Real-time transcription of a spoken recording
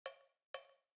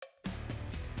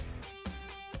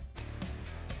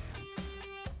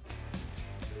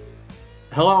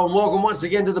Hello and welcome once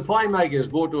again to the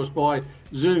Playmakers, brought to us by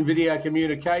Zoom Video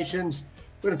Communications.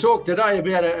 We're going to talk today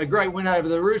about a great win over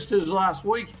the Roosters last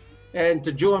week. And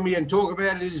to join me and talk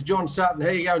about it is John Sutton.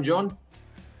 How you going, John?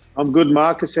 I'm good,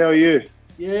 Marcus. How are you?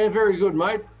 Yeah, very good,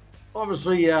 mate.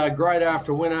 Obviously, great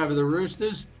after a win over the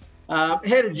Roosters. How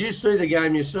did you see the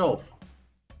game yourself?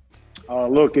 Oh,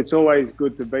 look, it's always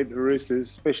good to beat the Roosters,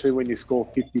 especially when you score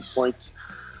 50 points.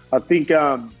 I think,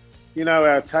 our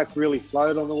attack really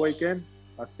flowed on the weekend.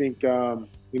 I think, our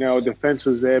defence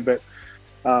was there, but,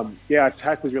 our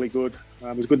attack was really good.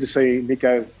 It was good to see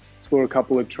Nico score a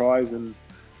couple of tries, and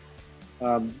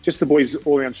just the boys'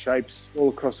 all-round shapes all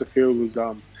across the field was,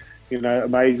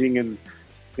 amazing. And,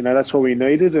 that's what we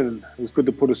needed, and it was good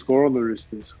to put a score on the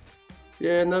Roosters.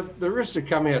 Yeah, and the Roosters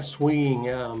come out swinging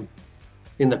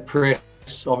in the press,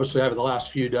 obviously, over the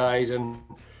last few days. And,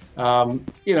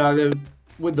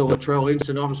 with the Latrell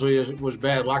incident, obviously, it was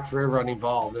bad luck for everyone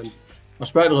involved. And I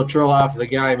spoke to Latrell after the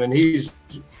game, and his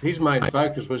main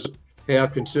focus was how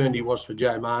concerned he was for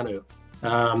Joe Manu.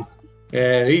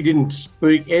 And he didn't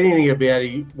speak anything about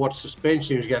what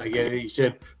suspension he was going to get. He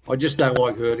said, I just don't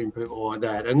like hurting people like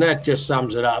that. And that just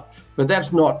sums it up. But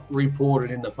that's not reported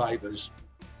in the papers.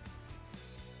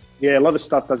 Yeah, a lot of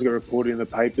stuff does get reported in the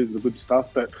papers, the good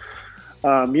stuff. But,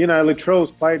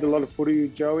 Latrell's played a lot of footy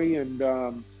with Joey, and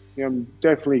I'm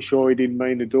definitely sure he didn't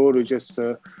mean to do it. It was just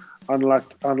an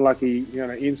unlucky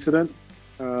incident.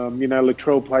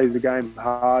 Latrell plays the game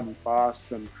hard and fast,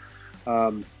 and,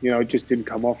 it just didn't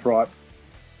come off right.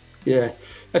 Yeah,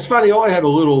 it's funny. I have a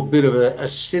little bit of a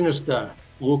sinister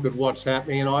look at what's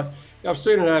happening, and I've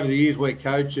seen it over the years where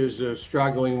coaches are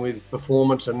struggling with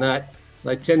performance and that.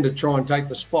 They tend to try and take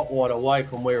the spotlight away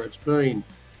from where it's been.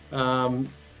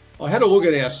 I had a look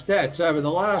at our stats. Over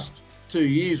the last 2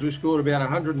 years, we've scored about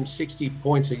 160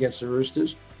 points against the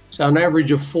Roosters, so an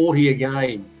average of 40 a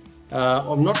game.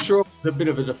 I'm not sure if there's a bit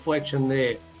of a deflection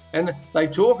there. And they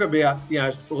talk about,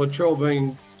 Latrell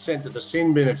being sent to the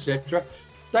sin bin, etc.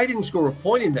 They didn't score a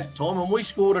point in that time, and we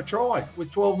scored a try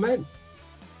with 12 men.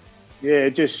 Yeah,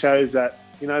 it just shows that,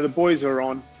 the boys are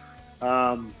on.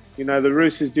 The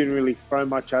Roosters didn't really throw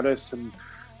much at us, and,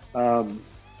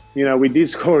 we did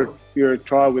score a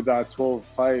try with our 12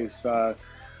 players. So,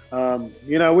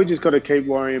 we just got to keep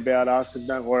worrying about us and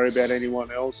don't worry about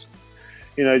anyone else.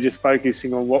 Just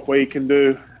focusing on what we can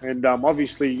do. And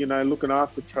obviously, looking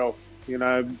after Trell.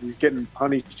 He's getting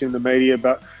punished in the media,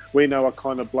 but we know what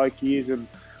kind of bloke he is and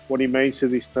what he means to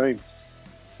this team.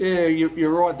 Yeah,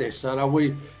 you're right there, son.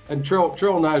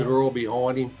 Trell knows we're all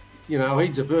behind him.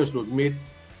 He's the first to admit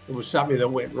it was something that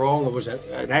went wrong. It was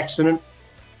an accident.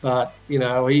 But,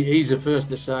 he's the first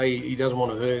to say he doesn't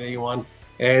want to hurt anyone.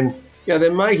 And,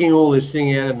 they're making all this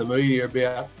thing out in the media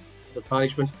about the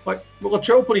punishment.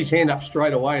 Latrell put his hand up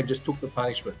straight away and just took the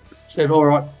punishment. Said, all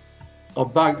right,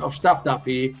 I've stuffed up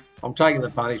here. I'm taking the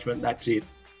punishment. That's it.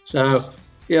 So,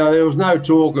 there was no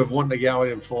talk of wanting to go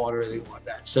in and fight or anything like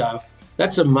that. So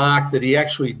that's a mark that he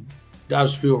actually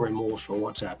does feel remorse for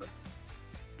what's happened.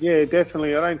 Yeah,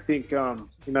 definitely. I don't think,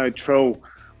 Trell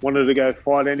wanted to go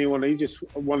fight anyone. He just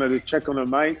wanted to check on a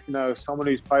mate, someone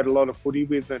who's played a lot of footy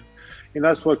with. And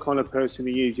that's what kind of person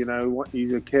he is,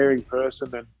 he's a caring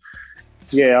person. And,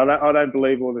 yeah, I don't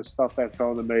believe all the stuff they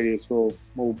throw in the media. It's all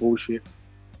bullshit.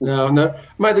 No,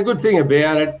 mate, the good thing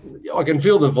about it, I can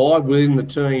feel the vibe within the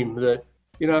team that,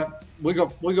 we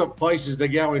got places to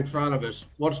go in front of us.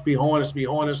 What's behind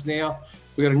us now.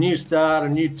 We've got a new start, a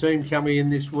new team coming in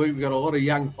this week. We've got a lot of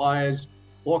young players.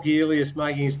 Lockie Ilias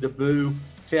making his debut.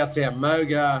 Tautau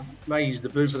Moga making his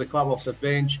debut for the club off the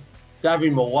bench.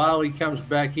 David Mawali comes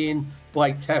back in.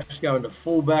 Blake Taft's going to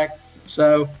fullback.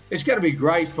 So it's going to be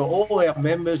great for all our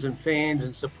members and fans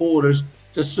and supporters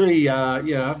to see,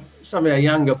 some of our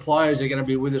younger players are going to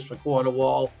be with us for quite a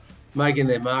while, making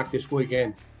their mark this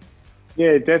weekend.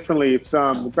 Yeah, definitely. It's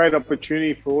a great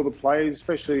opportunity for all the players,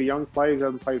 especially the young players who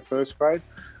haven't played first grade.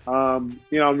 I'm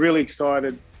really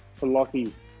excited for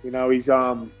Lockie.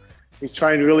 He's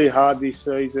trained really hard this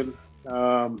season. He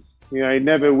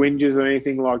never whinges or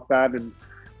anything like that, and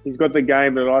he's got the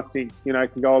game that I think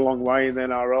can go a long way in the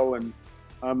NRL. And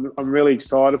I'm really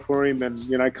excited for him, and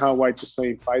can't wait to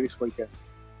see him play this weekend.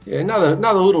 Yeah,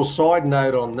 another little side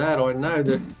note on that. I know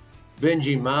that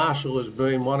Benji Marshall has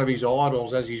been one of his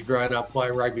idols as he's grown up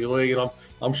playing rugby league, and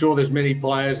I'm sure there's many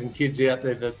players and kids out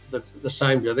there that's the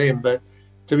same to them. But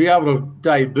to be able to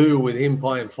debut with him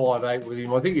playing 5'8" with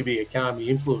him, I think it'd be a calming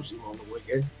influence on the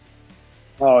weekend.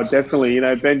 Oh, definitely.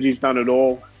 Benji's done it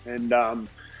all, and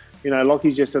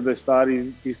Lockie's just at the start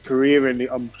of his career, and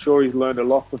I'm sure he's learned a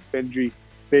lot from Benji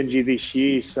this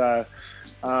year. So,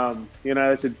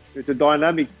 it's a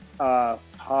dynamic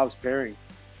halves pairing.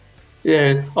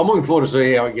 Yeah, I'm looking forward to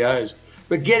see how it goes.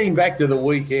 But getting back to the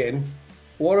weekend,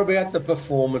 what about the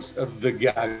performance of the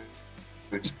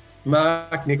GOAT,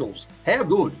 Mark Nicholls? How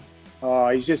good? Oh,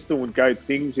 he's just doing GOAT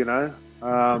things, you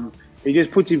know. He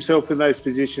just puts himself in those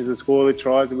positions to score the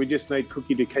tries, and we just need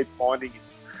Cookie to keep finding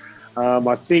him.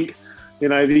 I think, you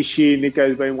know, this year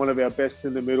Nico's been one of our best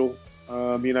in the middle.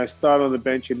 You know, started on the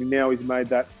bench, and now he's made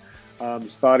that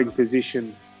starting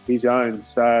position his own.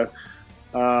 So,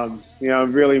 you know,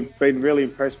 I've been really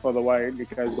impressed by the way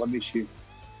Nico's gone this year.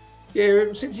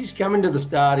 Yeah, since he's come into the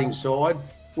starting side,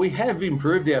 we have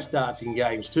improved our starting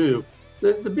games too.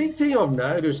 The big thing I've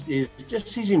noticed is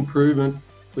just his improvement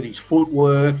with his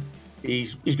footwork.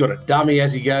 He's got a dummy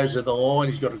as he goes to the line.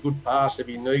 He's got a good pass if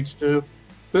he needs to.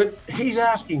 But he's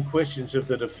asking questions of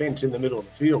the defence in the middle of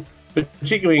the field,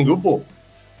 particularly in good ball.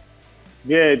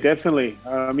 Yeah, definitely.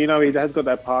 You know, he has got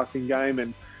that passing game,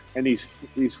 and his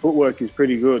footwork is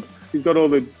pretty good. He's got all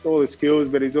the skills,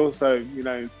 but he's also, you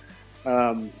know,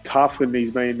 tough, and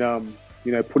he's been,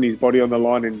 you know, putting his body on the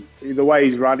line. And the way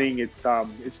he's running, it's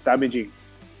damaging.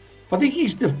 I think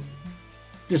he's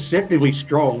deceptively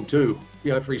strong too.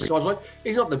 You know, for his size, like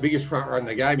he's not the biggest front row in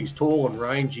the game. He's tall and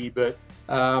rangy, but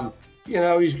you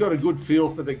know, he's got a good feel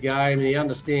for the game and he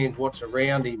understands what's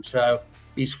around him. So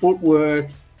his footwork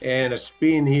and a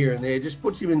spin here and there just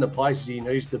puts him in the places he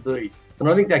needs to be. And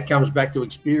I think that comes back to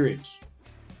experience.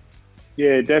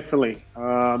 Yeah, definitely.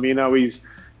 You know, he's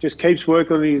just keeps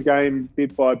working on his game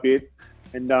bit by bit,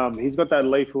 and he's got that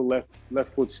lethal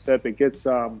left foot step. It gets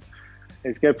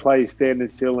players standing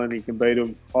still, and he can beat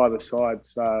them either side.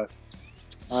 So,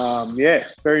 yeah,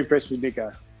 very impressed with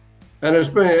Nico. And it's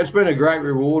been a great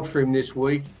reward for him this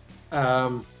week.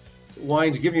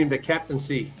 Wayne's giving him the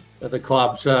captaincy of the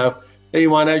club. So,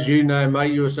 anyone, as you know,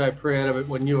 mate, you were so proud of it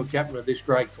when you were captain of this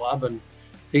great club, and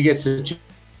he gets a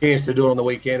chance to do it on the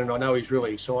weekend, and I know he's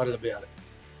really excited about it.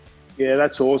 Yeah,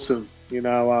 that's awesome. You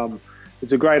know,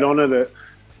 it's a great honour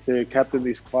to captain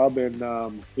this club,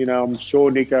 and you know, I'm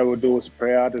sure Nico will do us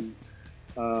proud, and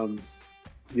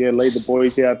yeah, lead the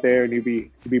boys out there, and he'll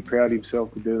be proud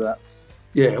himself to do that.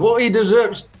 Yeah, well, he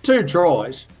deserves two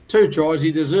tries.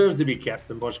 He deserves to be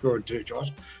captain by scoring 2 tries.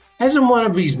 Hasn't one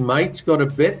of his mates got a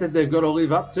bet that they've got to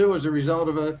live up to as a result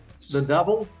of the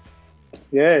double?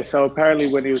 Yeah, so apparently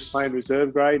when he was playing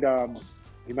reserve grade,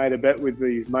 he made a bet with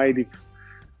his mate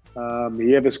if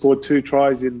he ever scored 2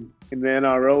 tries in the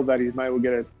NRL that his mate would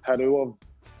get a tattoo of,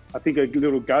 I think, a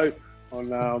little goat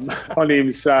on on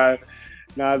him. So,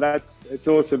 no, it's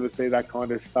awesome to see that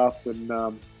kind of stuff,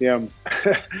 and yeah, I'm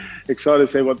excited to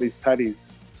see what these tatties.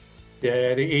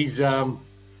 Yeah, he's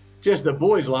just the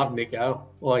boys love Nico.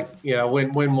 Like, you know,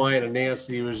 when Wayne announced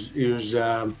he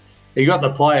got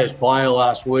the players' player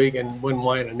last week, and when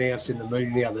Wayne announced in the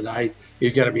meeting the other day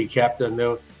he's going to be captain,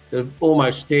 there were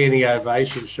almost standing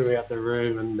ovations throughout the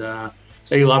room, and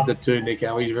he loved it too,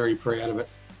 Nico. He's very proud of it.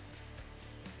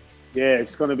 Yeah,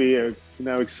 it's going to be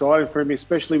exciting for him,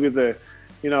 especially with a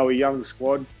young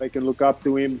squad. They can look up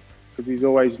to him because he's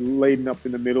always leading up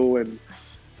in the middle, and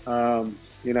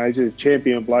you know, he's a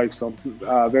champion bloke, so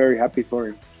I'm very happy for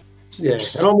him. Yeah,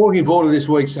 and I'm looking forward to this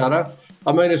week, Sutter.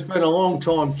 I mean, it's been a long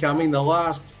time coming. The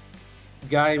last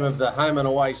game of the home and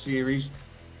away series,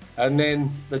 and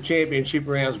then the championship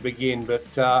rounds begin.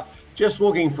 But just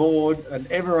looking forward, and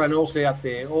everyone else out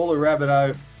there, all the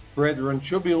Rabbitoh brethren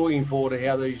should be looking forward to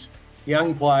how these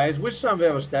young players, with some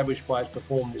of our established players,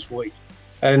 perform this week.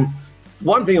 And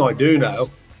one thing I do know,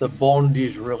 the bond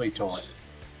is really tight.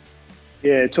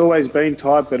 Yeah, it's always been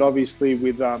tight, but obviously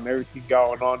with everything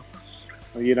going on,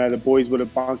 you know, the boys would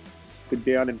have bunked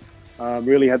down and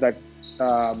really had that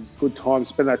good time,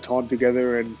 spend that time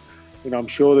together, and you know, I'm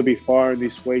sure they'll be firing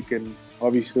this week and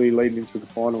obviously leading into the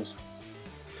finals.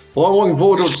 Well, I'm looking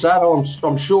forward to it, Sato.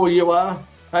 I'm sure you are.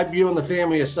 Hope you and the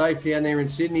family are safe down there in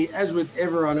Sydney, as with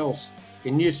everyone else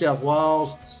in New South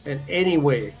Wales and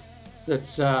anywhere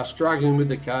that's struggling with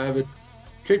the COVID.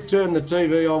 Keep turning the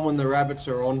TV on when the Rabbits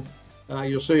are on.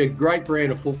 You'll see a great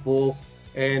brand of football,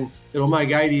 and it'll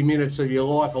make 80 minutes of your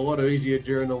life a lot easier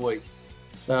during the week.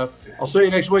 So I'll see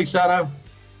you next week, Sato.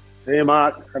 See you,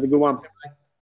 Mark. Have a good one.